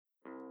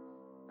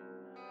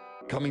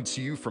Coming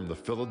to you from the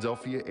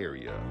Philadelphia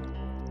area,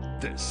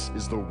 this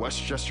is the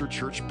Westchester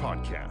Church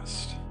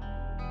Podcast.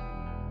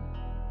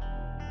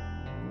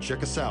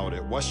 Check us out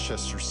at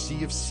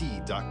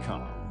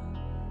westchestercfc.com.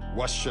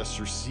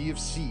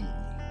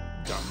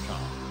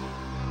 westchestercfc.com.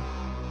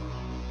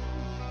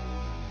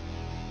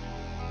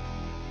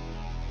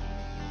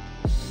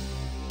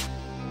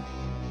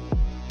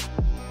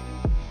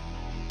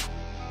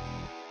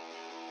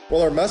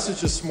 Well, our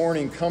message this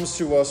morning comes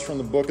to us from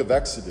the book of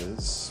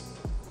Exodus.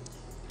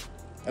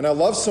 And I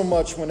love so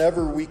much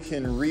whenever we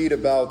can read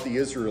about the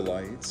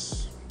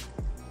Israelites.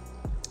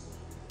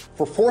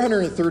 For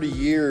 430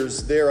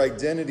 years, their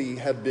identity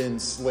had been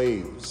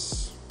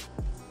slaves,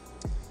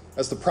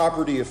 as the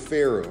property of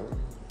Pharaoh,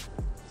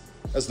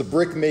 as the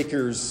brick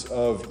makers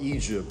of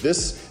Egypt.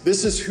 This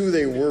is who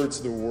they were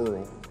to the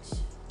world.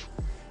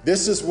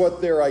 This is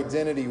what their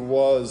identity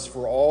was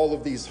for all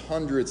of these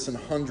hundreds and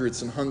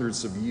hundreds and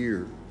hundreds of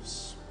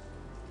years.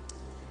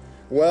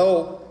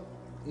 Well,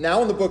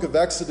 now in the book of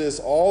Exodus,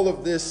 all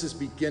of this is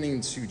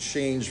beginning to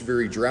change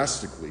very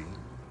drastically.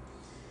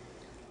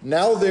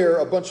 Now they're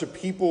a bunch of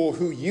people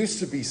who used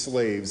to be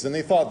slaves, and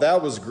they thought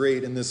that was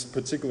great in this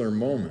particular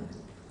moment.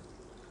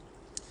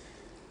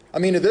 I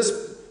mean, at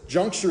this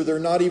juncture, they're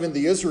not even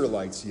the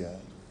Israelites yet.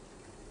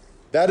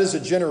 That is a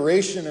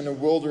generation in a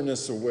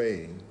wilderness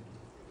away.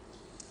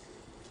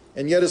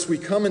 And yet, as we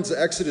come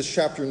into Exodus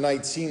chapter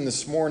 19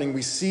 this morning,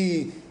 we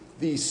see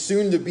the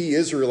soon-to-be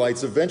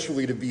Israelites,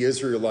 eventually to be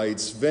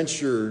Israelites,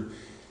 venture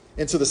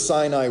into the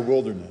Sinai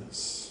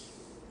wilderness.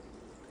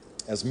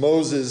 As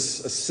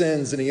Moses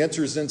ascends and he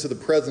enters into the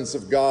presence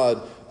of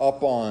God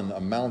up on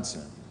a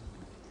mountain.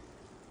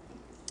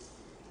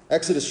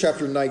 Exodus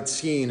chapter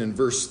 19 and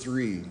verse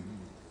 3.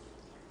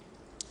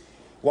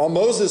 While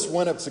Moses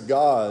went up to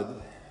God,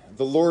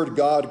 the Lord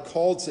God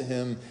called to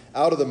him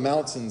out of the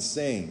mountain,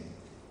 saying,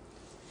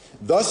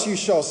 "Thus you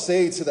shall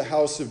say to the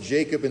house of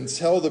Jacob and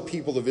tell the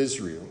people of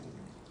Israel,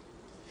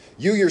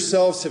 you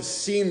yourselves have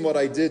seen what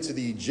I did to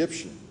the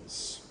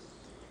Egyptians,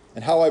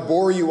 and how I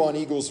bore you on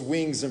eagle's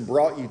wings and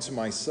brought you to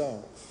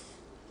myself.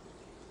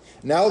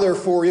 Now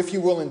therefore, if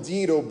you will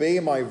indeed obey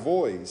my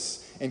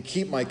voice and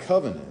keep my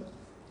covenant,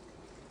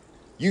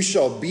 you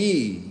shall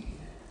be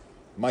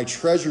my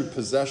treasured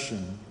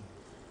possession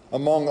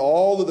among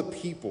all of the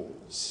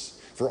peoples,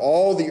 for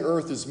all the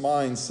earth is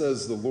mine,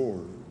 says the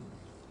Lord.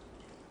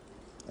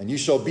 And you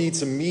shall be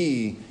to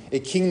me a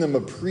kingdom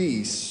of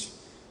priests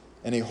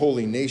and a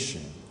holy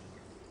nation.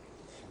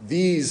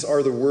 These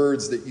are the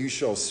words that you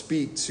shall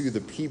speak to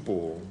the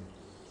people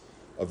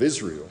of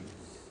Israel."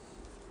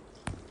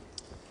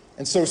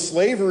 And so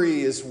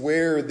slavery is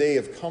where they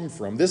have come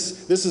from.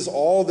 This is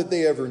all that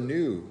they ever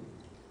knew.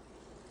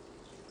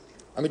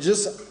 I mean,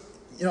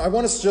 I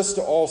want us just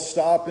to all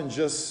stop and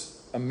just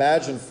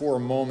imagine for a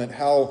moment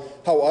how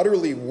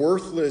utterly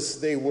worthless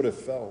they would have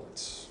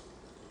felt.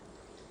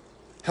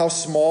 How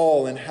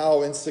small and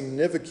how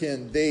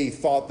insignificant they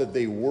thought that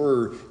they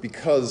were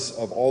because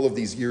of all of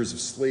these years of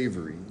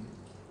slavery.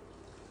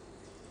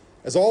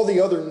 As all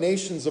the other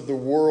nations of the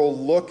world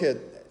look at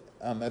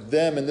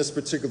them in this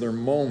particular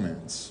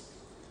moment,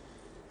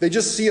 they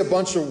just see a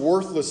bunch of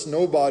worthless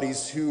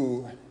nobodies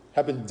who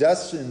have been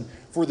destined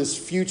for this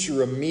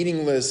future of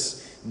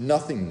meaningless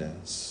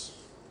nothingness.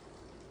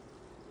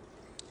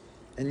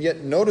 And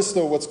yet notice,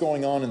 though, what's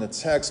going on in the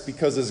text,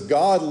 because as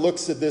God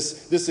looks at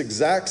this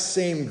exact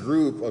same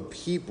group of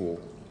people,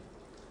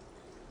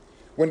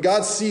 when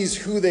God sees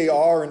who they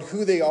are and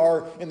who they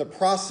are in the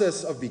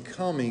process of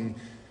becoming,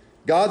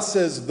 God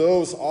says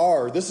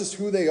this is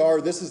who they are,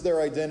 this is their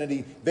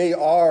identity, they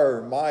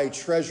are my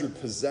treasured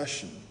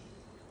possession.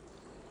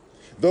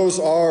 Those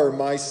are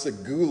my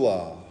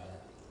segula.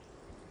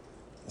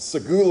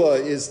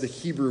 Segula is the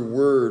Hebrew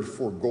word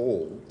for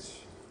gold,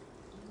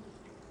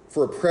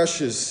 for a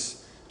precious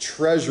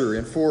treasure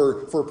and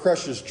for a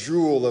precious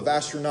jewel of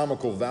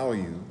astronomical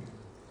value.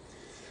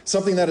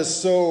 Something that is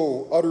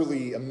so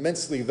utterly,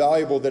 immensely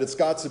valuable that it's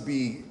got to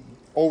be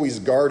always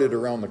guarded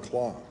around the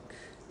clock.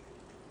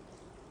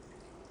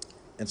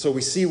 And so we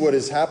see what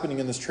is happening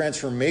in this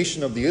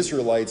transformation of the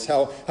Israelites,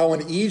 how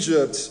in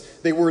Egypt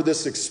they were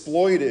this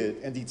exploited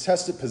and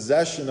detested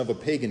possession of a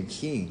pagan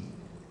king.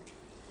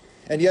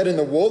 And yet in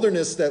the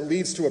wilderness that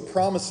leads to a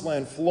promised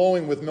land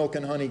flowing with milk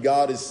and honey,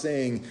 God is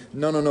saying,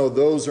 no,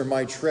 those are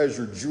my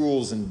treasure,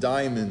 jewels and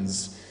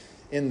diamonds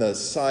in the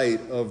sight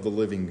of the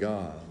living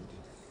God.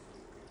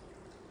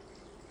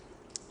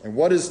 And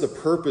what is the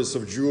purpose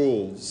of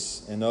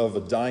jewels and of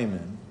a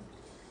diamond?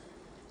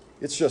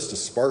 It's just to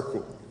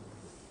sparkle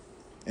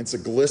and to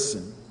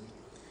glisten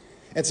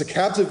and to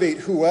captivate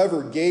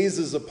whoever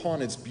gazes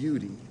upon its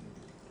beauty.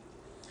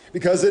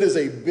 Because it is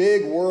a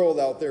big world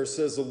out there,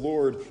 says the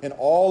Lord, and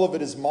all of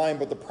it is mine.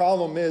 But the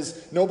problem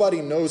is,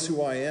 nobody knows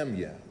who I am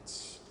yet.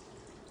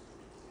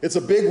 It's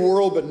a big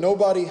world, but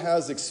nobody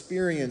has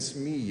experienced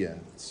me yet.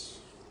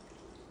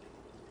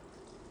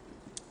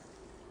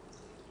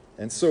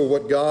 And so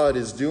what God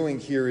is doing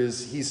here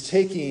is he's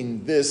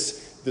taking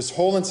this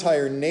whole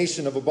entire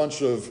nation of a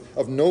bunch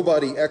of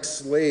nobody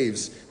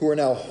ex-slaves who are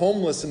now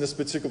homeless in this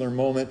particular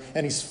moment,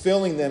 and he's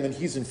filling them and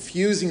he's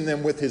infusing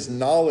them with his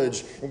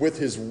knowledge and with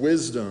his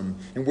wisdom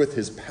and with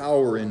his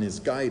power and his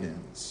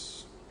guidance.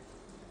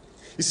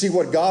 You see,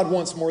 what God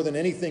wants more than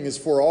anything is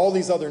for all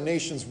these other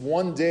nations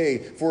one day,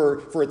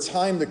 for a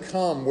time to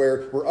come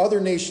where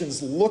other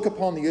nations look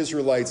upon the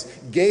Israelites,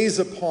 gaze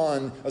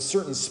upon a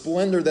certain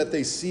splendor that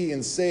they see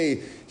and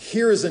say,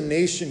 here is a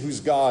nation whose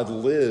God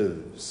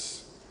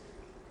lives.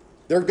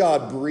 Their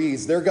God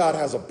breathes. Their God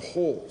has a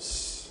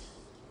pulse.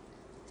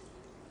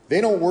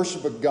 They don't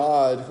worship a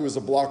God who is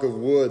a block of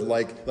wood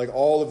like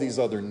all of these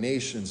other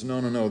nations.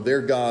 No.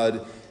 Their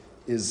God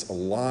is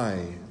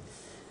alive.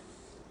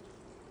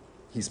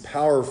 He's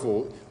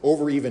powerful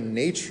over even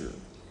nature.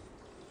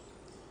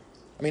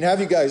 I mean, have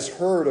you guys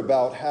heard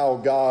about how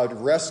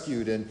God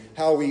rescued and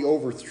how he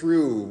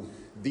overthrew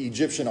the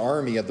Egyptian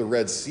army at the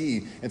Red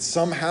Sea? And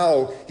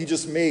somehow he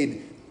just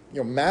made,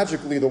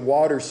 magically the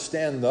waters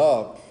stand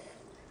up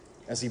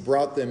as he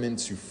brought them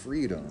into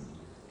freedom.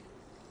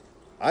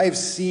 I've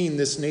seen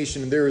this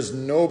nation, and there is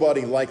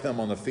nobody like them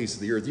on the face of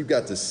the earth. You've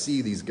got to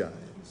see these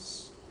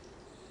guys.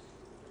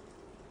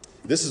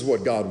 This is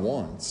what God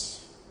wants.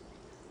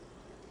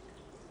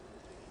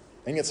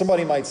 And yet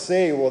somebody might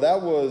say, well,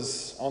 that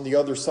was on the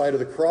other side of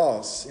the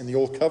cross in the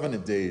Old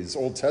Covenant days,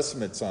 Old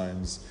Testament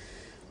times.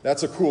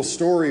 That's a cool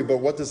story, but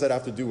what does that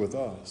have to do with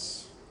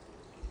us?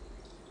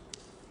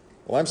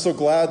 Well, I'm so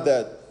glad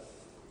that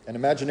an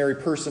imaginary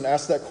person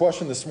asked that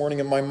question this morning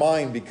in my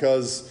mind,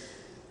 because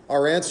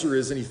our answer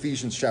is in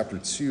Ephesians chapter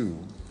 2.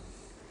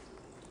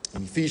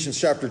 In Ephesians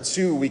chapter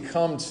 2, we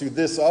come to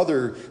this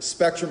other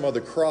spectrum of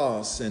the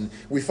cross, and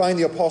we find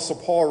the Apostle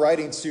Paul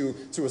writing to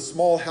a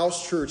small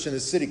house church in a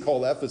city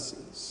called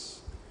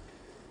Ephesus.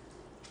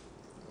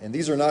 And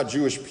these are not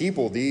Jewish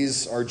people.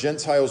 These are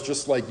Gentiles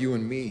just like you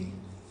and me.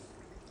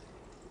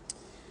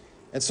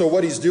 And so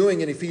what he's doing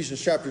in Ephesians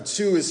chapter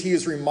 2 is he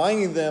is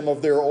reminding them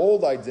of their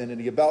old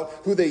identity, about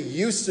who they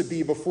used to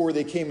be before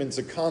they came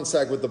into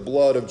contact with the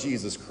blood of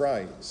Jesus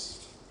Christ.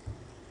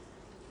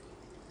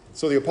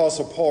 So the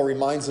Apostle Paul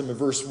reminds them in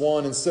verse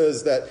 1 and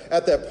says that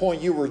at that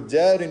point you were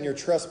dead in your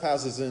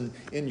trespasses and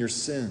in your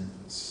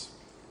sins,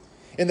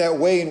 in that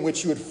way in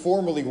which you had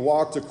formerly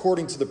walked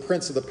according to the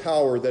prince of the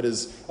power that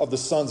is of the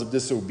sons of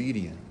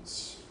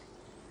disobedience.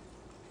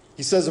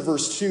 He says in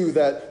verse 2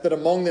 that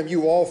among them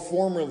you all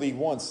formerly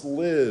once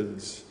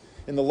lived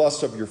in the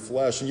lust of your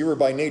flesh, and you were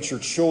by nature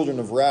children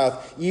of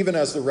wrath, even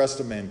as the rest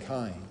of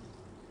mankind.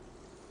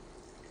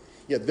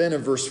 Yet then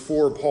in verse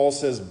 4, Paul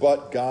says,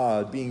 but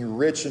God, being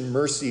rich in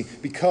mercy,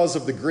 because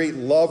of the great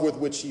love with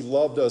which he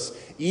loved us,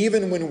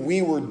 even when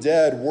we were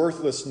dead,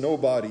 worthless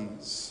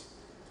nobodies,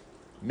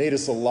 made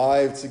us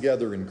alive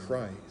together in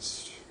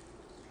Christ.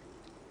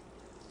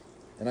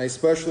 And I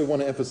especially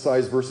want to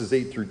emphasize verses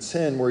 8 through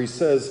 10, where he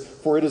says,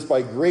 for it is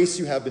by grace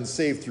you have been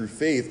saved through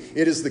faith.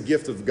 It is the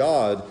gift of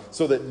God,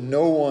 so that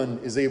no one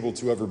is able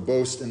to ever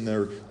boast in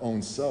their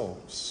own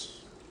selves.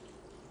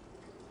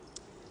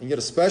 And yet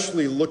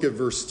especially look at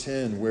verse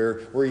 10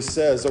 where he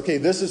says, okay,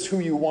 this is who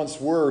you once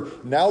were.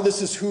 Now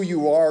this is who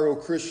you are, O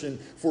Christian,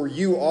 for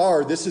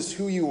this is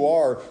who you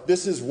are.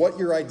 This is what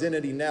your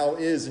identity now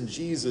is in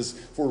Jesus,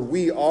 for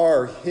we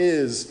are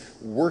his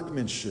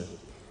workmanship,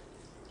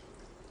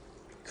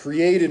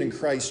 created in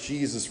Christ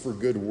Jesus for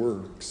good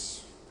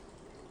works,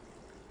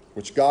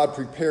 which God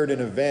prepared in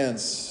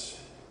advance,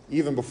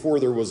 even before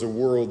there was a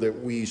world,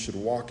 that we should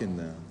walk in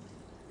them.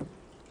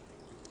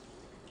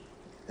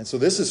 And so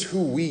this is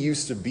who we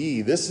used to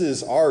be. This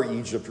is our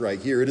Egypt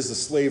right here. It is the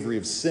slavery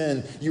of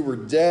sin. You were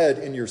dead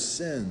in your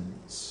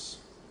sins.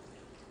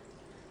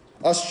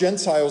 Us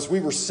Gentiles, we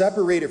were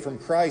separated from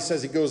Christ,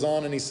 as he goes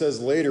on and he says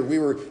later. We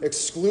were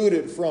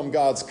excluded from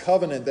God's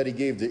covenant that he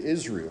gave to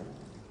Israel.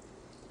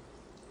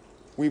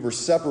 We were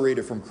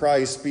separated from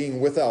Christ, being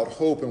without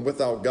hope and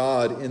without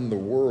God in the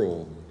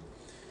world.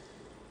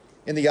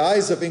 In the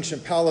eyes of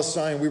ancient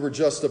Palestine, we were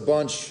just a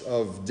bunch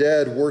of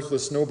dead,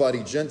 worthless,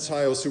 nobody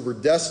Gentiles who were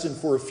destined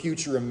for a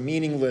future of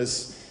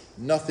meaningless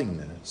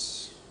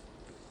nothingness.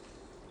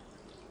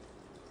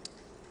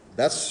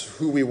 That's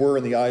who we were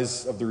in the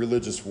eyes of the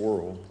religious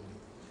world.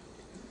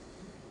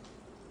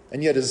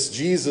 And yet as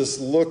Jesus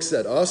looks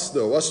at us,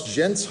 though, us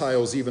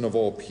Gentiles even of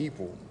all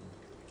people,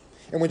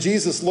 and when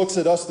Jesus looks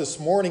at us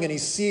this morning and he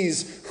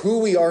sees who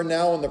we are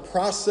now in the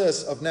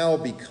process of now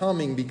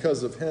becoming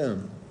because of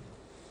him,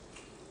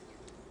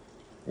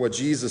 what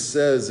Jesus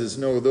says is,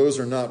 no, those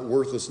are not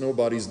worthless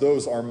nobodies.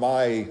 Those are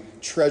my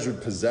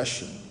treasured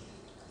possession.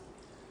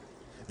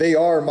 They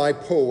are my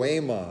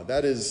poema.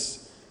 That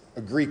is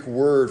a Greek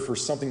word for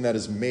something that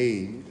is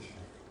made.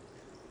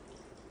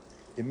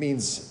 It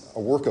means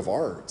a work of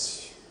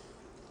art.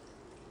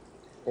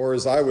 Or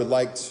as I would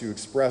like to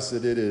express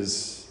it, it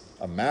is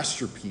a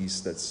masterpiece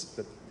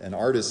that an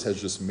artist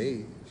has just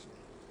made.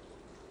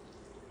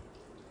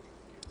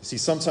 You see,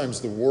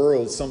 sometimes the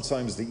world,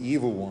 sometimes the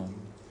evil one,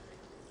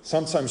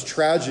 sometimes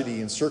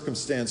tragedy and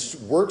circumstance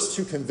works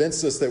to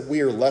convince us that we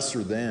are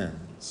lesser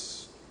thans.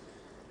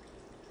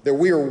 that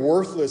we are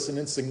worthless and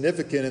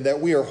insignificant, and that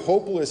we are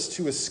hopeless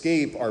to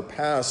escape our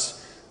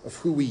past of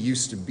who we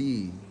used to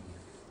be.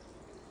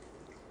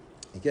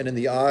 Again, in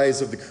the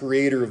eyes of the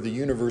creator of the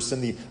universe,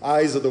 in the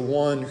eyes of the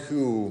one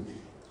who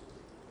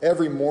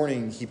every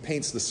morning he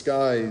paints the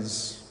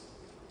skies,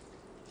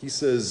 he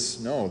says,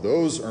 no,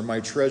 those are my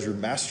treasured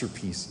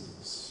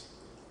masterpieces.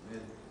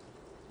 Amen.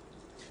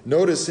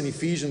 Notice in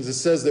Ephesians it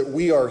says that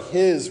we are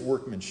his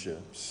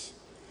workmanships.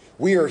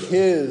 We are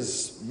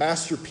his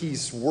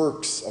masterpiece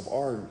works of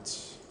art.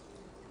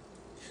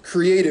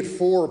 Created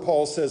for,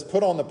 Paul says,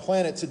 put on the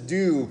planet to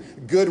do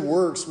good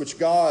works which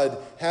God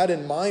had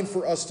in mind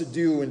for us to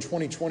do in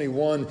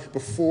 2021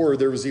 before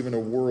there was even a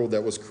world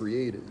that was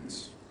created.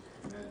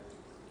 Amen.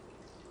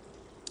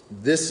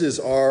 This is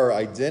our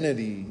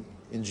identity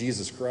in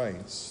Jesus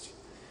Christ.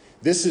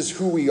 This is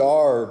who we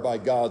are by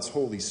God's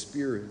Holy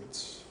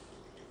Spirit.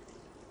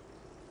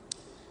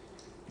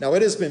 Now,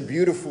 it has been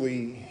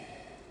beautifully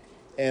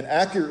and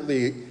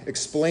accurately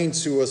explained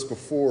to us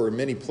before in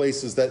many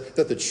places that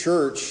the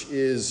church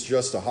is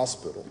just a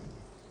hospital.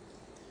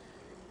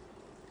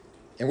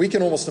 And we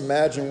can almost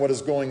imagine what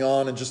is going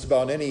on in just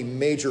about any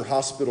major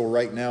hospital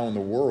right now in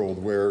the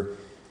world, where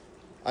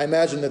I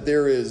imagine that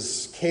there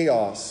is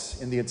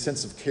chaos in the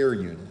intensive care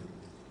unit.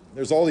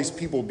 There's all these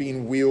people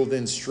being wheeled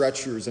in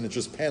stretchers, and it's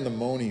just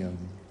pandemonium.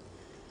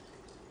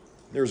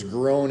 There's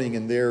groaning,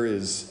 and there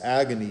is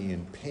agony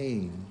and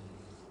pain.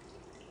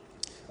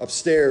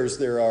 Upstairs,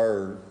 there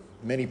are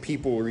many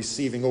people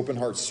receiving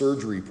open-heart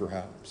surgery,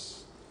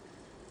 perhaps.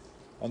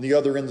 On the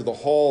other end of the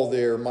hall,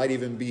 there might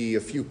even be a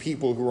few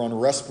people who are on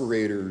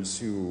respirators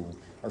who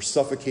are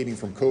suffocating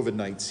from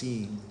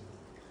COVID-19.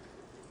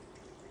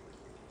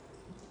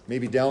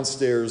 Maybe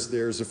downstairs,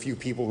 there's a few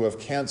people who have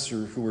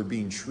cancer who are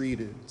being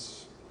treated.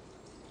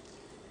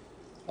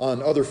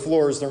 On other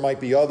floors, there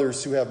might be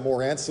others who have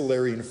more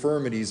ancillary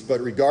infirmities,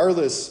 but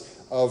regardless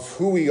of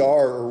who we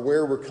are or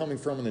where we're coming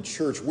from in the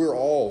church, we're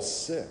all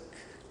sick.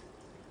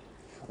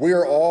 We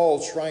are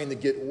all trying to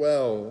get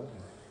well.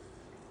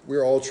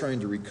 We're all trying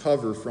to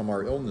recover from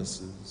our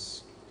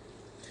illnesses.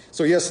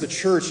 So yes, the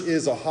church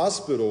is a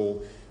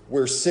hospital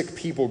where sick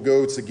people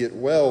go to get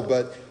well,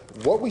 but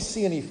what we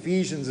see in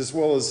Ephesians as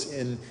well as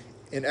in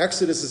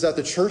Exodus is that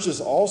the church is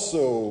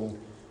also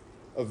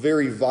a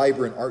very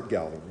vibrant art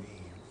gallery.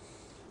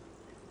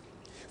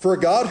 For a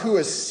God who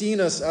has seen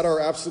us at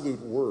our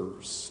absolute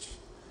worst,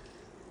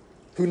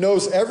 who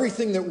knows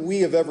everything that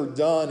we have ever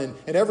done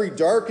and every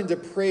dark and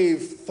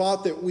depraved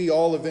thought that we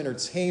all have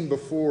entertained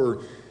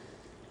before,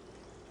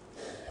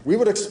 we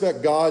would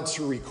expect God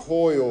to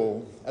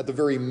recoil at the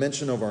very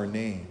mention of our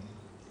name.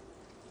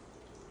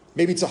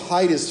 Maybe to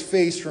hide his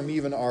face from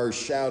even our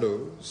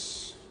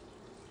shadows.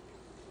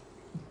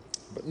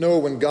 But no,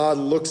 when God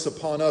looks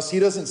upon us, he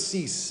doesn't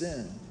see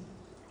sin.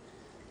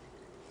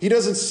 He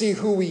doesn't see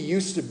who we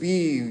used to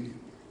be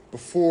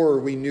before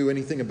we knew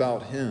anything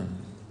about him.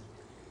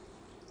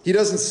 He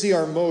doesn't see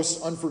our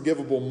most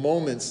unforgivable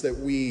moments that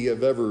we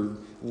have ever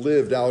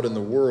lived out in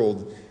the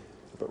world,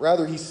 but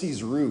rather he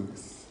sees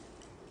Ruth.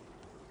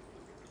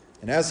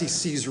 And as he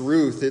sees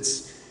Ruth,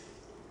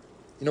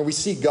 we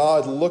see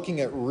God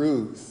looking at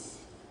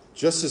Ruth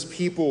just as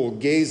people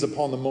gaze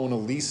upon the Mona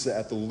Lisa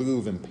at the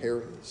Louvre in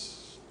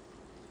Paris.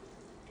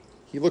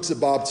 He looks at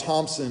Bob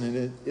Thompson,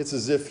 and it's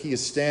as if he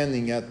is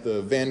standing at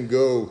the Van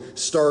Gogh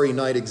Starry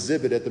Night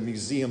exhibit at the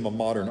Museum of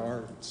Modern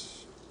Art.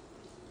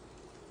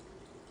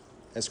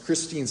 As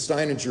Christine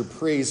Steininger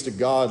prays to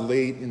God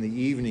late in the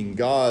evening,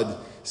 God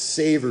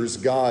savors,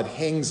 God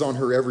hangs on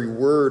her every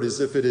word as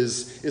if it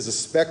is a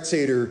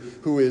spectator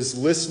who is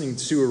listening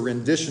to a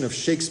rendition of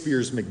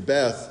Shakespeare's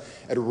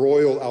Macbeth at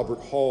Royal Albert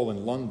Hall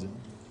in London.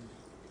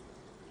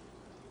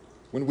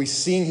 When we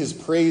sing his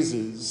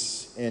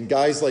praises, and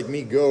guys like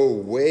me go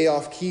way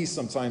off key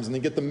sometimes and they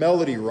get the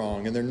melody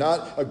wrong, and they're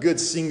not a good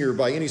singer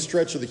by any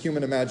stretch of the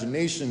human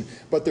imagination,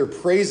 but they're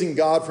praising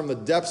God from the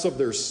depths of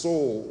their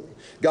soul.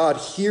 God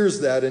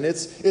hears that, and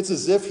it's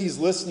as if he's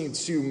listening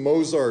to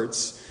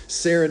Mozart's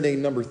Serenade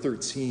number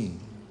 13,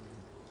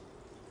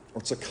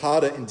 or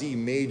Toccata in D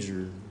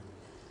major,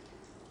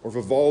 or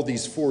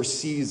Vivaldi's Four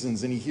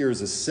Seasons, and he hears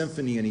a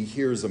symphony and he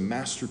hears a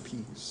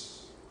masterpiece.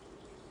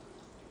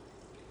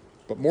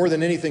 But more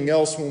than anything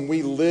else, when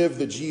we live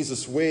the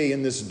Jesus way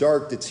in this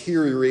dark,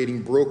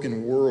 deteriorating,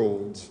 broken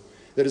world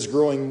that is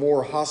growing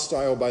more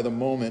hostile by the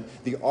moment,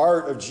 the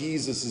art of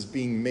Jesus is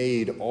being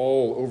made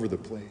all over the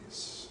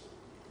place.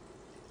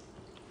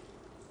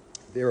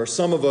 There are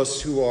some of us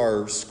who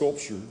are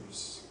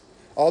sculptures.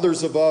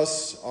 Others of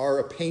us are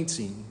a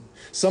painting.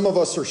 Some of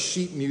us are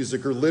sheet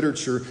music or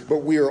literature, but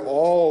we are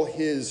all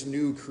his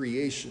new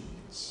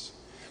creations.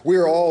 We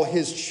are all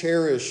his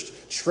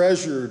cherished,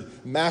 treasured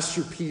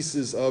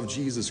masterpieces of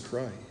Jesus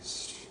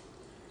Christ.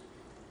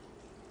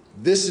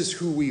 This is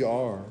who we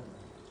are.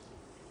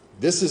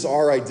 This is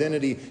our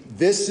identity.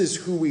 This is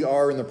who we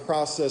are in the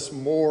process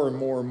more and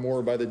more and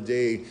more by the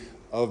day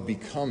of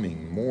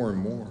becoming more and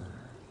more.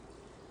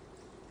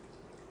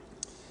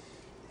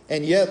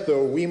 And yet,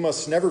 though, we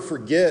must never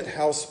forget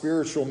how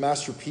spiritual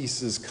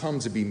masterpieces come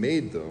to be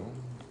made, though.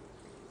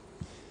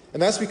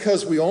 And that's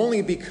because we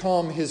only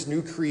become his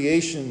new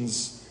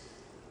creations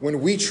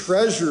when we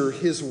treasure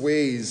his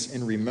ways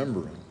in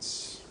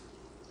remembrance.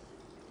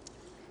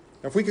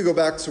 Now, if we could go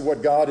back to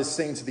what God is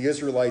saying to the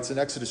Israelites in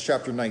Exodus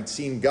chapter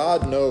 19,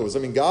 God knows.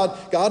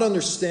 God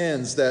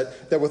understands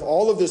that with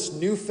all of this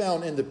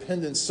newfound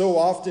independence, so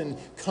often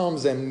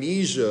comes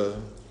amnesia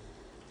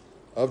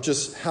of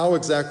just how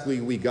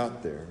exactly we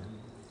got there.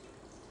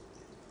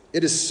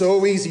 It is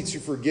so easy to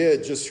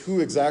forget just who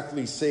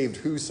exactly saved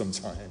who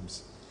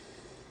sometimes.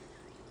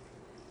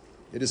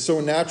 It is so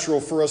natural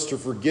for us to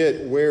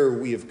forget where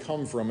we have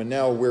come from and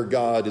now where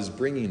God is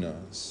bringing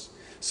us.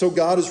 So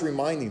God is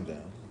reminding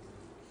them.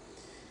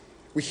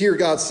 We hear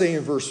God say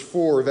in verse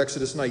 4 of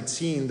Exodus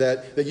 19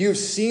 that you have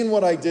seen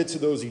what I did to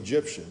those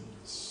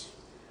Egyptians.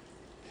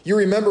 You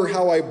remember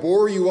how I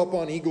bore you up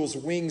on eagle's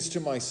wings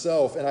to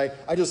myself. And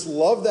I just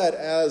love that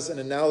as an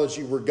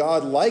analogy where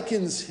God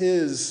likens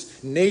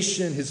his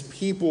nation, his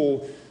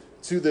people,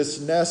 to this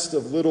nest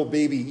of little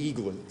baby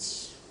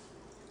eaglets.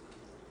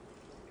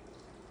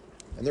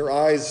 And their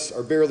eyes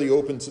are barely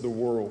open to the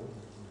world.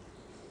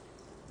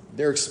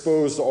 They're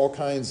exposed to all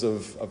kinds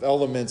of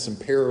elements and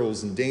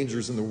perils and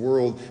dangers in the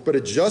world. But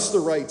at just the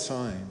right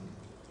time,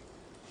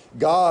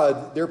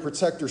 God, their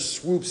protector,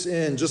 swoops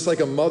in just like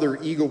a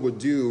mother eagle would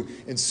do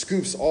and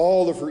scoops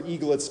all of her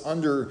eaglets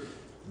under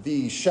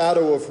the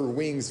shadow of her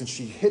wings, and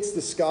she hits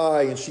the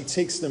sky and she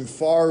takes them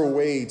far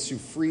away to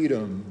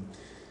freedom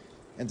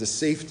and to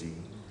safety.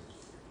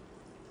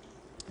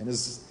 And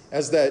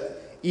as that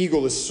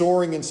eagle is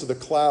soaring into the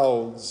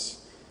clouds,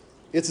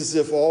 it's as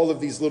if all of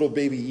these little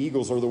baby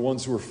eagles are the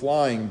ones who are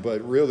flying,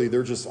 but really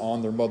they're just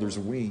on their mother's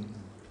wing.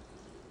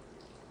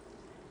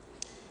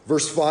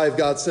 Verse 5,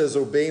 God says,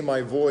 obey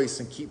my voice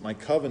and keep my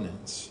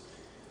covenants.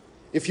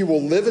 If you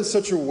will live in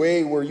such a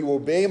way where you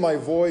obey my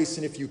voice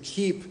and if you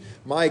keep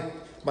my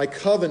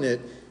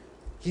covenant,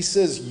 he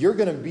says, you're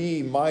going to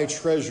be my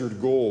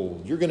treasured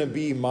gold. You're going to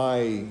be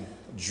my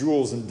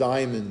jewels and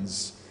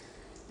diamonds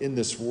in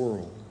this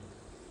world.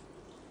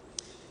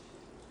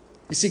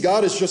 You see,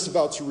 God is just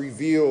about to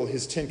reveal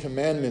his 10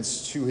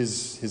 commandments to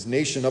his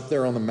nation up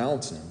there on the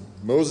mountain.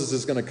 Moses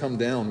is going to come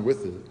down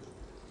with it.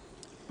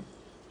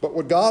 But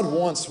what God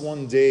wants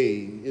one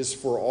day is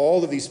for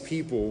all of these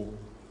people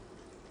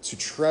to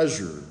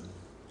treasure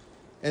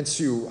and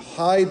to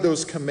hide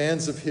those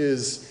commands of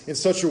his in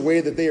such a way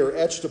that they are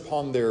etched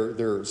upon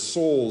their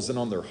souls and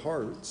on their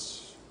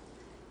hearts.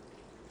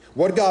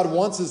 What God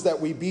wants is that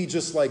we be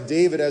just like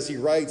David as he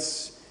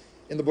writes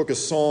in the book of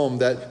Psalm,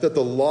 that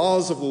the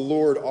laws of the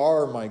Lord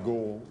are my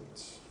gold.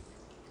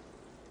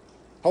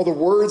 How the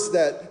words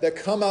that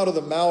come out of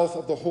the mouth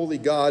of the holy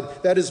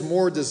God, that is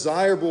more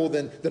desirable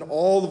than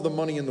all of the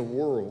money in the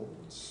world.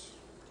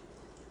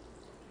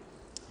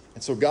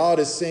 And so God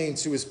is saying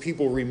to his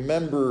people,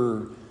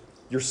 remember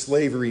your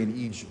slavery in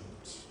Egypt.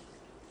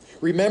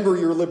 Remember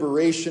your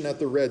liberation at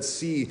the Red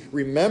Sea.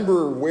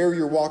 Remember where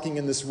you're walking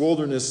in this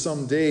wilderness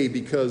someday,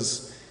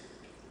 because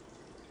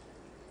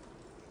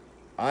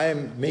I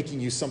am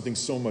making you something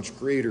so much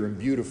greater and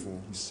beautiful,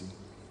 you see.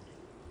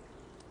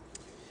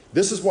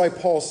 This is why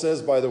Paul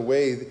says, by the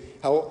way,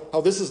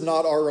 how this is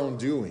not our own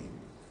doing.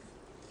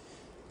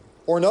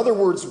 Or in other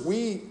words,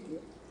 we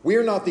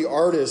are not the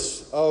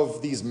artists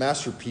of these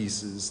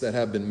masterpieces that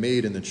have been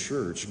made in the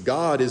church.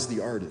 God is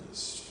the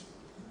artist.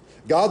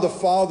 God the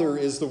Father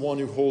is the one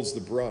who holds the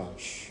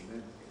brush.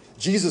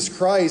 Jesus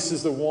Christ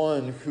is the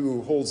one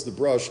who holds the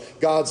brush.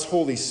 God's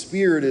Holy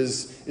Spirit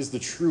is the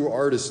true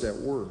artist at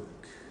work.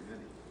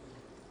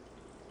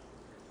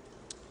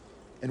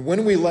 And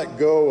when we let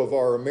go of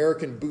our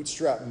American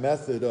bootstrap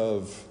method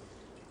of,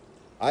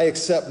 I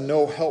accept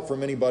no help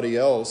from anybody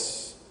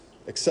else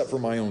except for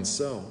my own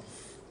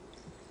self,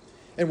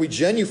 and we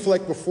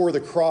genuflect before the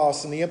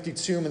cross and the empty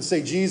tomb and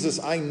say,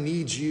 Jesus, I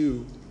need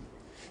you.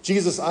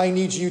 Jesus, I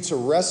need you to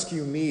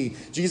rescue me.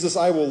 Jesus,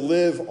 I will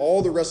live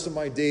all the rest of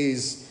my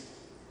days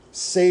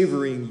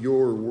savoring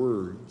your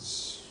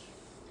words.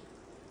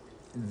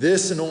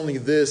 This and only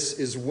this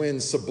is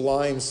when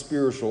sublime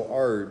spiritual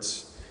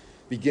art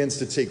begins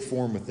to take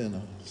form within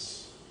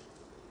us.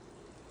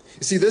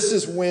 You see, this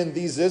is when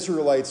these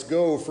Israelites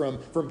go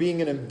from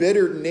being an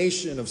embittered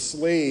nation of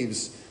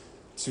slaves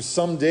to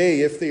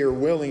someday, if they are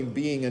willing,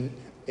 being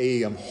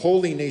a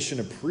holy nation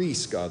of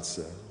priests, God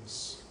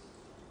says.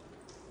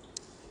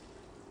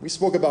 We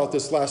spoke about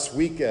this last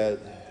week at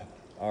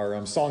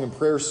our song and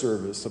prayer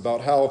service, about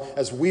how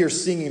as we are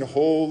singing,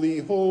 holy,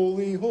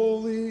 holy,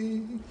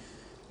 holy,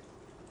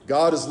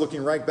 God is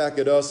looking right back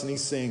at us and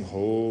he's saying,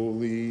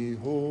 holy,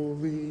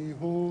 holy,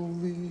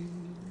 holy.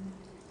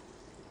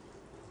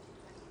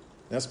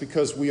 That's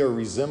because we are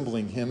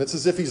resembling him. It's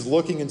as if he's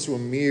looking into a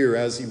mirror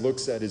as he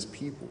looks at his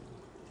people.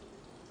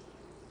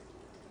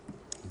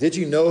 Did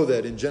you know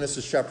that in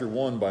Genesis chapter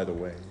 1, by the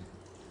way,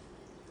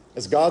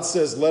 as God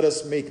says, let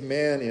us make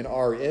man in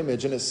our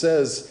image, and it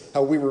says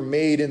how we were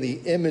made in the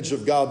image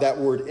of God. That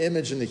word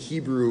image in the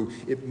Hebrew,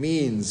 it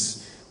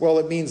means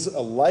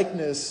a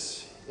likeness.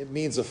 It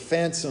means a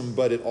phantom,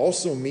 but it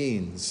also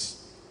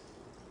means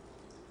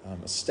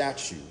a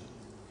statue.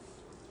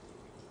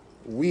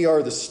 We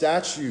are the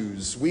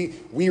statues. We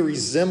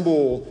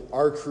resemble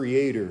our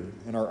Creator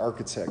and our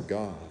architect,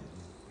 God.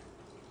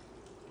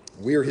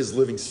 We are his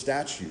living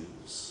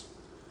statues.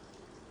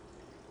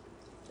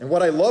 And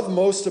what I love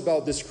most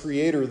about this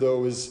Creator,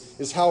 though,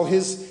 is how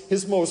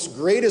his most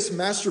greatest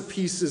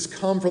masterpieces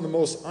come from the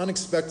most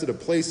unexpected of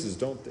places,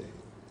 don't they?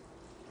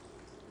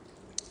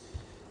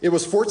 It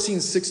was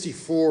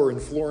 1464 in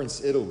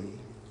Florence, Italy.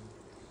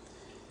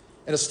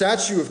 And a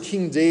statue of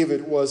King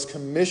David was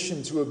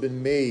commissioned to have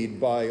been made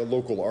by a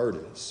local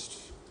artist.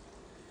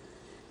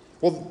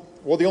 Well,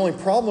 the only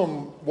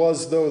problem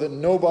was, though, that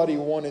nobody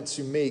wanted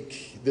to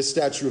make this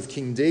statue of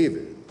King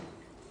David.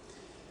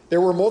 There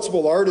were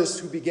multiple artists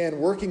who began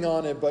working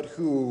on it, but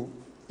who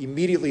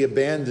immediately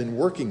abandoned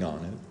working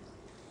on it.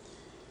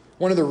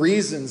 One of the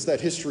reasons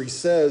that history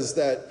says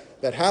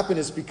that happened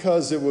is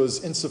because it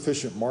was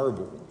insufficient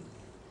marble.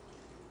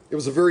 It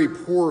was a very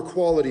poor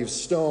quality of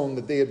stone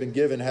that they had been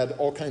given, had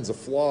all kinds of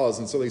flaws,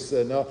 and so they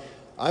said, no,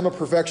 I'm a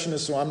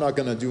perfectionist, so I'm not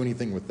going to do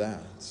anything with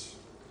that.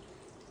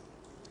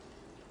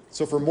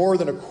 So for more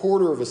than a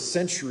quarter of a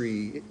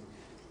century,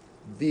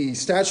 the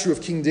statue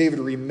of King David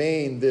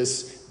remained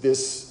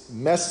this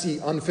messy,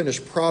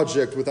 unfinished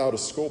project without a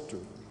sculptor.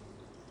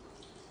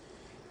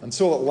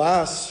 Until at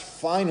last,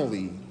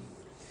 finally,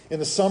 in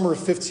the summer of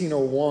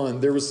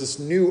 1501, there was this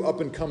new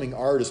up-and-coming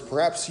artist.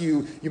 Perhaps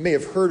you may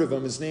have heard of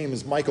him. His name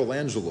is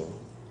Michelangelo.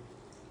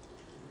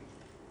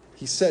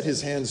 He set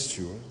his hands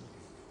to it.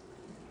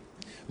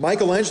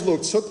 Michelangelo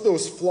took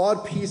those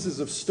flawed pieces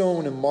of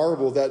stone and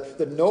marble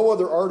that no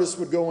other artist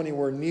would go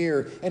anywhere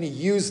near, and he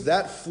used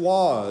that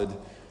flawed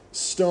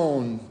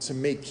stone to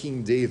make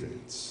King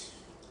David's.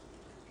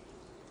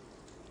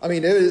 I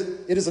mean,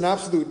 it is an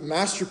absolute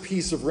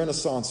masterpiece of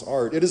Renaissance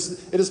art. It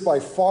is by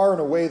far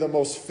and away the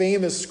most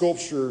famous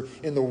sculpture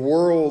in the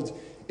world.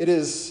 It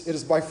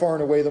is by far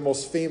and away the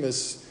most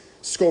famous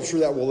sculpture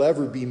that will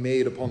ever be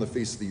made upon the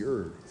face of the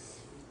earth.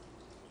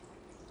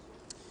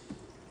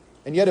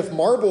 And yet, if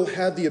marble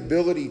had the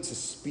ability to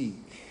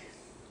speak,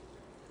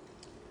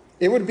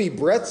 it would be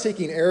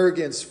breathtaking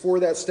arrogance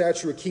for that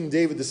statue of King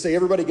David to say,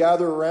 everybody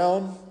gather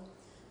around,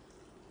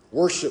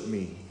 worship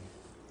me.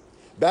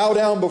 Bow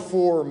down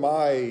before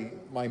my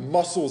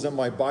muscles and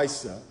my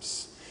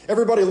biceps.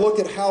 Everybody look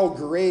at how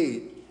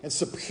great and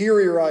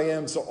superior I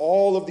am to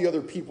all of the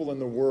other people in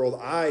the world.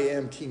 I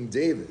am King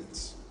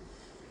David's.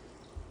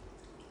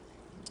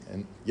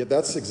 And yet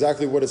that's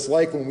exactly what it's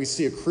like when we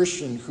see a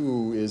Christian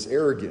who is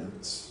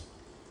arrogant,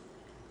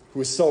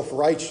 who is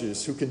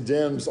self-righteous, who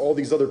condemns all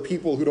these other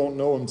people who don't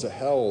know him to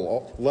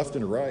hell, left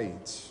and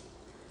right.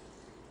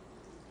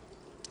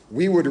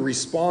 We would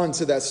respond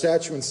to that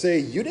statue and say,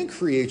 you didn't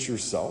create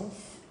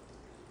yourself.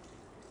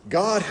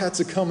 God had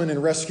to come in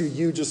and rescue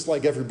you just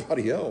like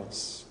everybody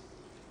else.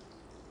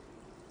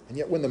 And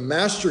yet when the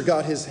master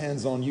got his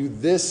hands on you,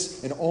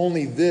 this and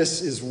only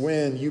this is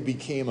when you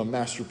became a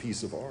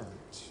masterpiece of art.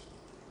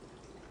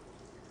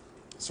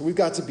 So we've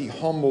got to be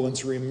humble and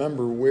to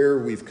remember where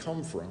we've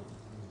come from.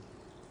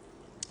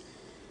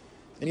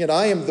 And yet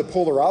I am the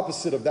polar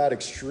opposite of that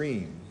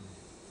extreme.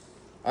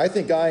 I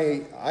think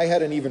I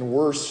had an even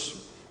worse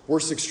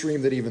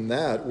extreme than even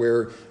that,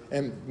 where,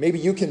 and maybe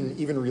you can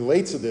even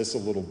relate to this a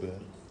little bit,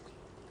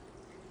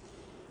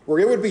 where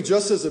it would be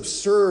just as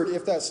absurd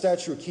if that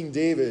statue of King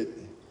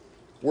David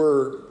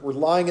were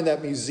lying in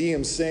that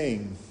museum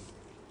saying,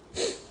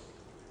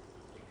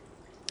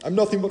 I'm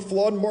nothing but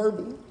flawed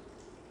marble.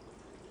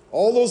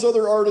 All those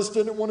other artists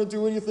didn't want to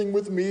do anything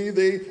with me.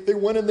 They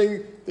went and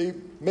they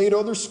made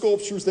other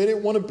sculptures. They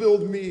didn't want to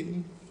build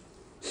me.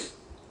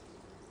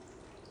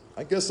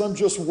 I guess I'm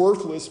just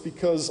worthless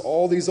because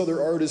all these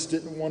other artists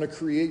didn't want to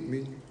create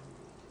me.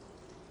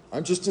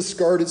 I'm just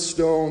discarded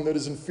stone that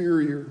is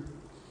inferior.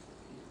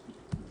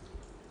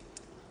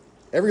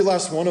 Every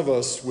last one of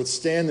us would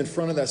stand in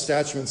front of that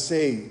statue and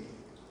say,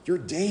 you're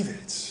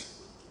David's.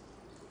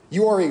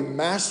 You are a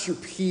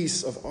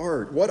masterpiece of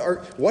art. What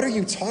are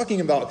you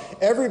talking about?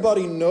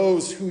 Everybody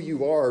knows who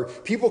you are.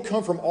 People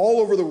come from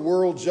all over the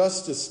world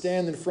just to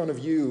stand in front of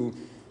you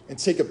and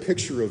take a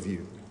picture of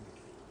you.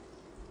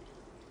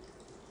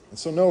 And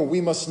so, no,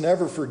 we must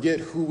never forget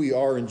who we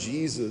are in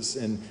Jesus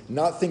and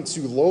not think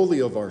too lowly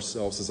of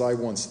ourselves, as I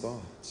once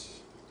thought.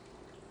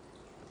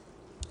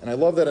 And I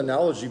love that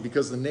analogy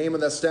because the name of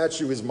that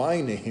statue is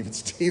my name.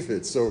 It's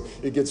David. So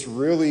it gets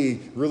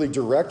really, really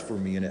direct for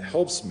me and it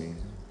helps me.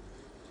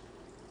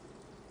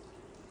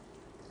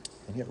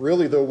 And yet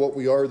really, though, what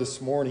we are this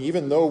morning,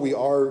 even though we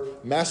are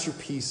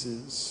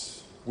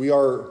masterpieces, we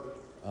are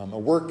a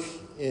work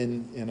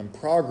in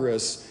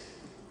progress,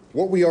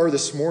 what we are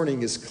this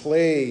morning is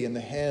clay in the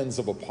hands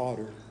of a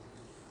potter.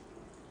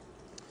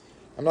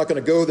 I'm not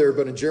going to go there,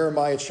 but in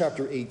Jeremiah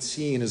chapter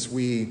 18, as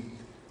we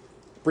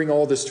bring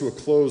all this to a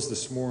close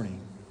this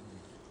morning,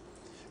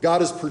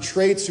 God is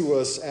portrayed to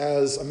us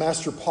as a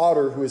master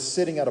potter who is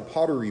sitting at a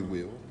pottery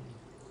wheel.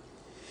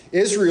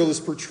 Israel is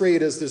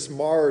portrayed as this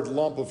marred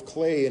lump of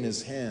clay in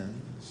his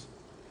hands.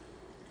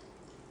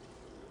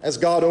 As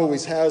God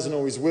always has and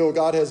always will,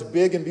 God has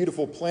big and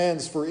beautiful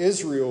plans for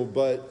Israel,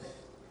 but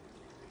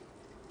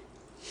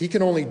He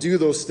can only do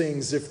those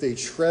things if they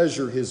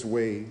treasure his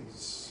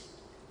ways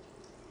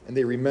and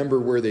they remember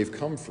where they've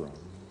come from.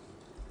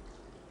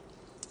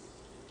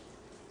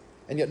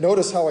 And yet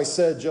notice how I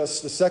said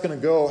just a second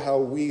ago how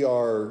we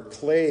are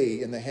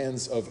clay in the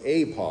hands of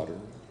a potter.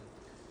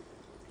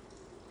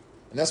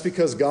 And that's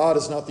because God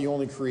is not the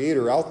only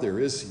creator out there,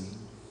 is he?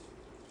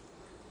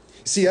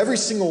 See, every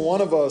single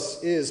one of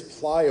us is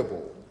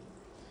pliable.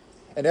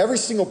 And every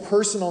single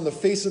person on the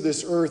face of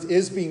this earth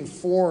is being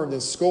formed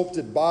and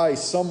sculpted by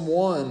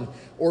someone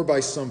or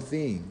by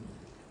something.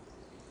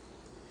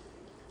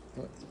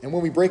 And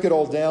when we break it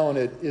all down,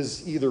 it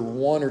is either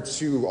one or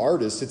two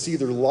artists. It's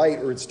either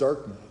light or it's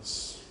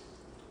darkness.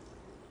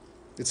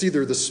 It's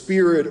either the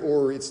spirit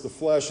or it's the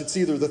flesh. It's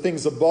either the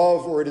things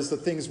above or it is the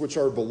things which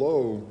are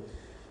below.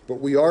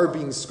 But we are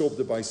being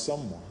sculpted by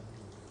someone.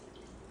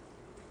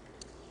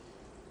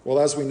 Well,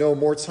 as we know,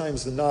 more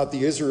times than not,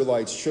 the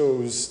Israelites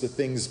chose the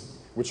things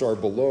which are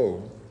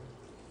below.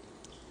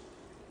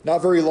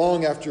 Not very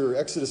long after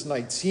Exodus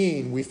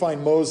 19, we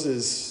find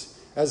Moses,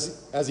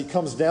 as he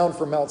comes down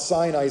from Mount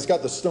Sinai, he's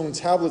got the stone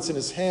tablets in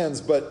his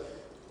hands, but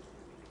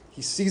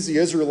he sees the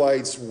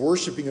Israelites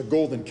worshiping a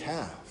golden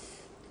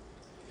calf.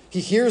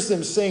 He hears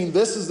them saying,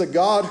 "This is the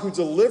God who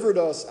delivered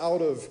us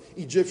out of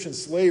Egyptian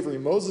slavery."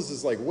 Moses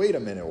is like, wait a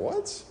minute,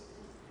 what?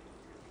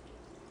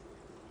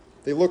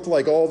 They look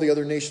like all the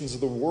other nations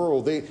of the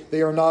world.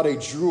 They are not a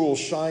jewel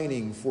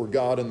shining for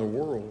God in the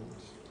world.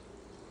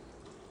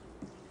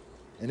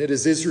 And it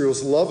is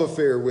Israel's love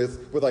affair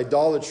with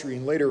idolatry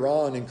and later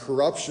on in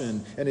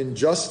corruption and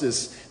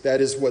injustice that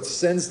is what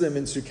sends them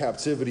into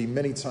captivity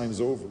many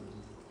times over.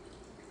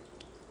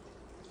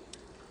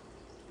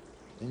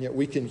 And yet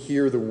we can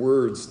hear the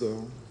words,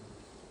 though,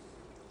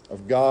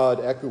 of God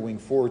echoing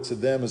forth to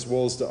them as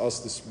well as to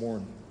us this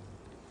morning.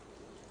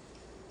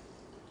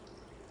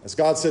 As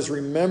God says,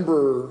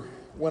 "Remember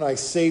when I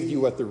saved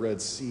you at the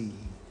Red Sea.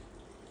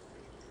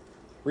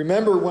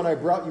 Remember when I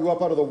brought you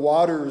up out of the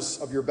waters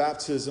of your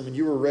baptism and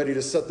you were ready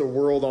to set the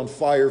world on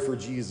fire for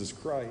Jesus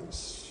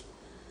Christ.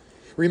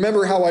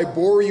 Remember how I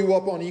bore you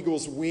up on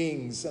eagle's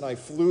wings and I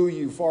flew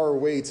you far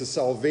away to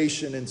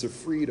salvation and to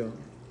freedom."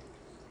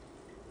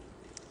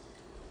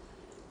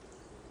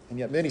 And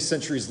yet many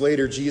centuries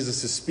later,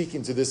 Jesus is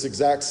speaking to this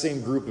exact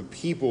same group of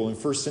people in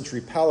first century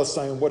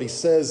Palestine. And what he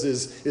says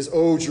is,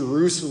 "Oh,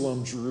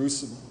 Jerusalem,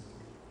 Jerusalem,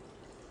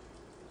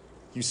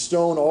 you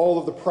stone all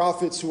of the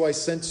prophets who I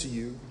sent to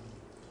you.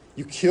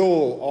 You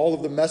kill all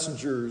of the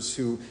messengers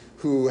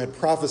who had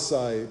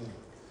prophesied."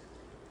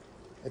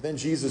 And then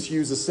Jesus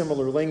uses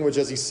similar language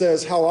as he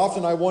says, "How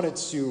often I wanted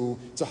to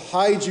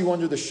hide you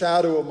under the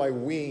shadow of my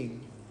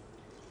wing,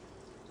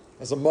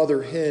 as a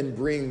mother hen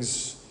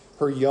brings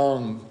her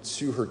young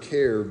to her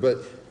care."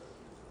 But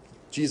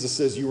Jesus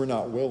says, "You were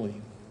not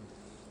willing."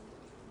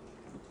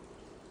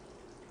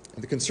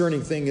 And the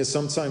concerning thing is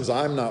sometimes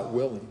I'm not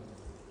willing.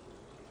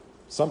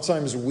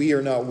 Sometimes we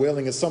are not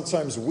willing, and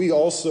sometimes we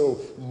also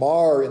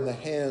mar in the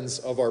hands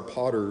of our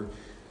potter,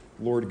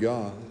 Lord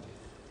God.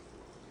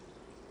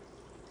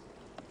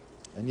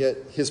 And yet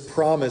his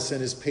promise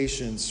and his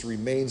patience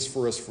remains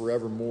for us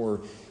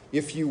forevermore.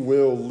 If you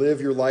will live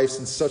your lives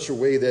in such a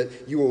way that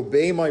you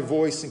obey my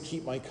voice and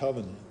keep my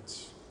covenant.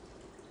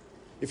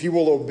 If you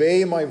will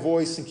obey my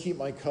voice and keep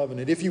my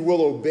covenant. If you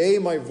will obey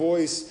my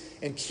voice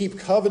and keep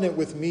covenant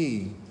with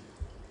me,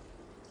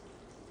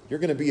 you're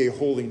going to be a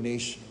holy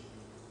nation.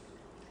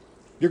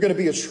 You're going to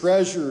be a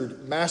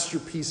treasured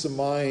masterpiece of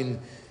mine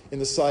in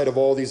the sight of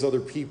all these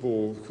other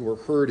people who are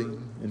hurting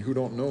and who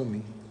don't know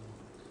me.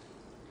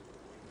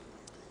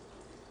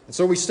 And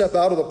so we step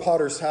out of the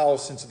potter's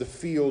house into the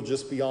field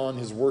just beyond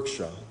his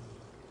workshop.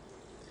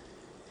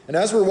 And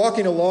as we're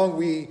walking along,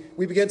 we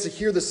begin to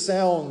hear the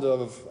sound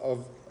of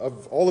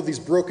all of these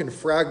broken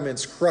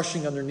fragments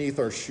crushing underneath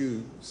our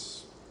shoes.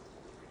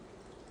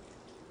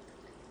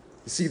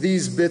 You see,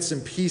 these bits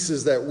and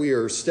pieces that we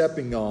are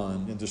stepping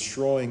on and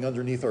destroying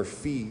underneath our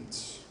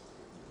feet,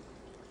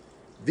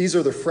 these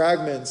are the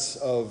fragments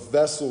of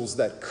vessels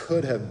that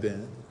could have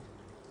been,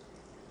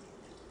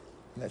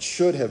 that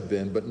should have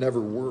been, but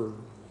never were.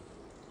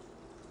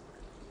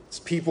 It's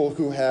people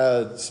who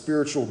had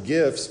spiritual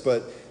gifts,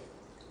 but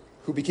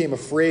who became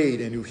afraid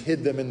and who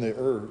hid them in the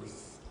earth.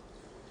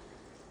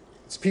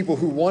 It's people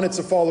who wanted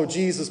to follow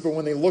Jesus, but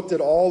when they looked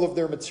at all of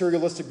their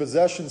materialistic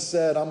possessions,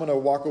 said, "I'm going to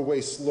walk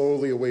away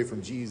slowly away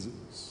from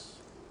Jesus."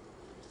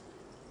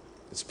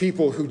 It's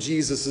people who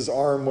Jesus'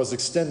 arm was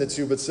extended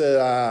to, but said,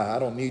 "I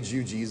don't need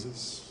you,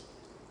 Jesus.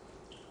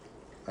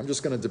 I'm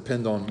just going to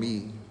depend on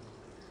me."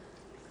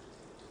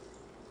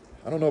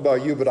 I don't know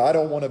about you, but I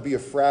don't want to be a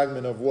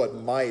fragment of what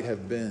might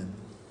have been.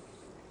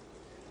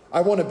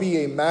 I want to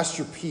be a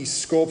masterpiece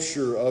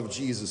sculpture of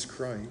Jesus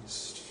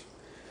Christ.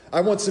 I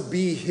want to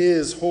be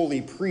his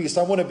holy priest.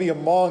 I want to be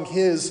among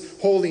his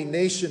holy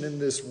nation in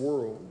this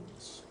world.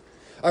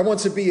 I want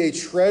to be a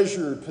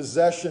treasured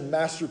possession,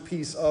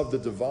 masterpiece of the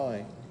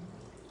divine.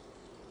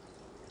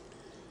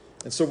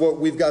 And so what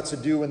we've got to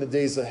do in the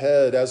days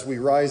ahead as we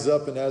rise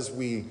up and as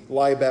we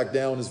lie back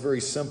down is very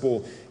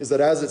simple, is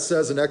that as it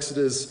says in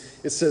Exodus,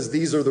 it says,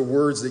 "These are the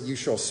words that you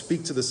shall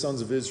speak to the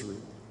sons of Israel."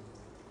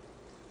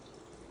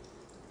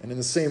 And in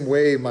the same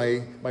way,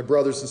 my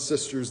brothers and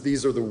sisters,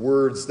 these are the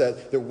words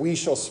that we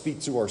shall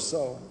speak to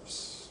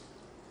ourselves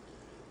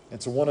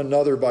and to one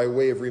another by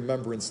way of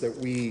remembrance, that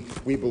we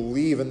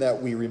believe and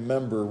that we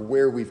remember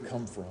where we've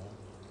come from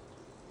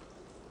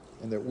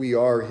and that we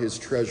are his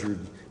treasured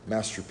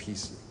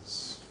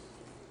masterpieces.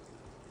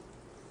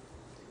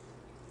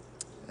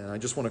 And I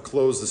just want to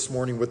close this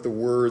morning with the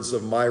words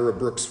of Myra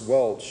Brooks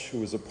Welch,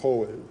 who is a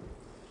poet,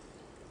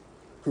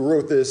 who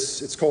wrote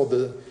this. It's called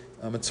A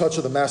Touch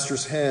of the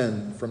Master's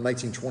Hand from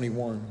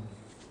 1921.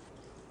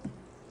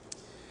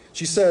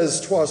 She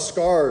says, "'Twas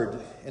scarred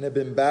and had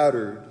been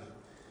battered,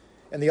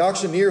 and the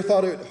auctioneer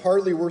thought it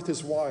hardly worth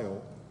his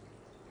while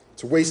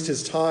to waste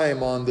his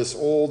time on this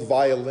old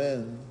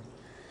violin,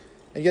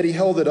 and yet he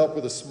held it up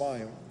with a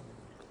smile.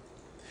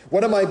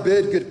 'What am I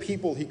bid, good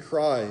people?' he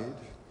cried.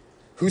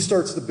 'Who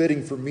starts the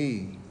bidding for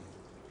me?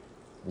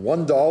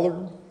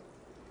 $1?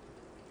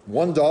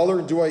 $1,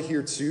 and do I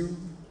hear two?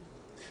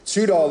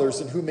 $2,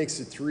 and who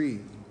makes it three?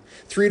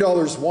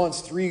 $3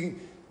 once, $3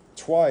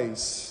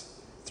 twice,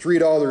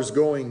 $3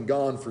 going,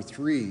 gone for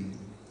 $3.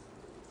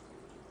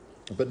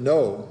 But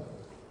no.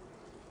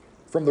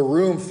 From the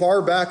room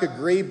far back, a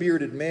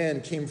gray-bearded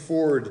man came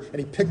forward, and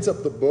he picked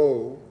up the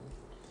bow.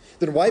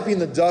 Then wiping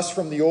the dust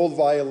from the old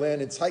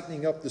violin and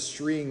tightening up the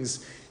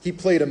strings, he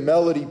played a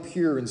melody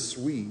pure and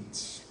sweet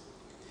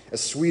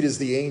as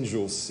the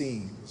angel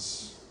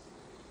sings.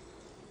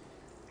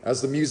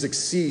 As the music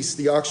ceased,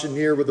 the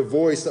auctioneer, with a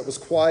voice that was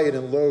quiet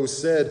and low,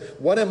 said,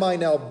 'What am I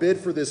now bid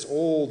for this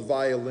old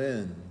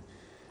violin?'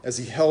 as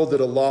he held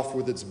it aloft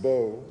with its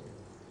bow.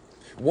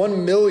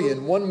 1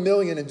 million, 1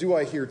 million, and do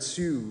I hear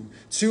two?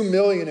 2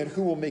 million, and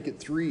who will make it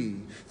 3?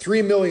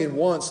 3 million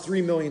once,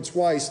 3 million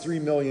twice, 3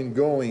 million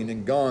going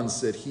and gone,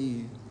 said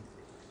he."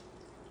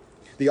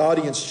 The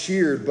audience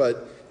cheered,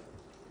 but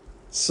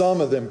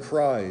some of them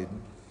cried,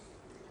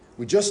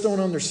 "We just don't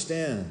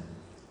understand.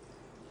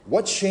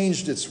 What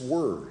changed its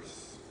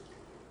worth?"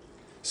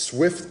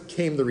 Swift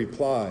came the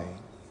reply.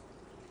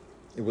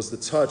 It was the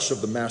touch of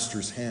the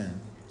master's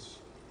hand.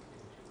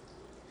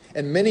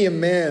 And many a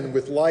man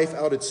with life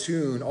out of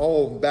tune,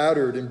 all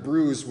battered and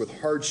bruised with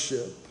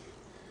hardship,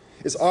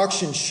 is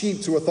auctioned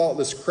cheap to a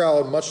thoughtless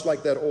crowd, much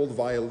like that old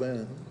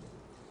violin.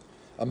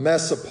 A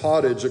mess of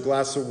pottage, a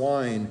glass of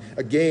wine,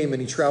 a game,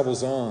 and he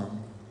travels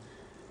on.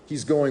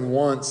 He's going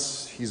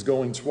once, he's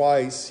going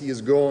twice, he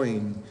is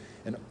going,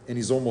 and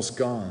he's almost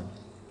gone.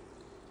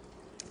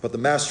 But the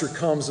master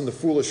comes, and the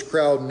foolish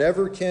crowd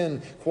never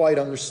can quite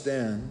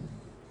understand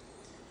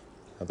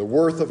the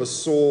worth of a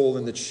soul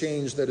and the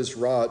change that is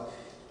wrought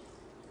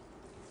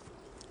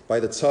by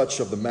the touch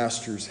of the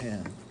master's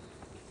hand.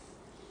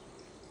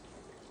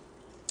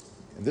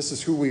 And this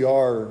is who we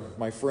are,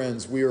 my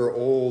friends. We are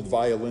old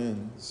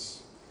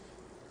violins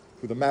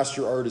who the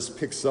master artist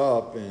picks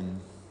up and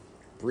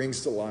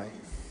brings to life.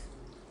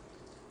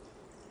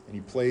 And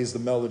he plays the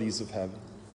melodies of heaven.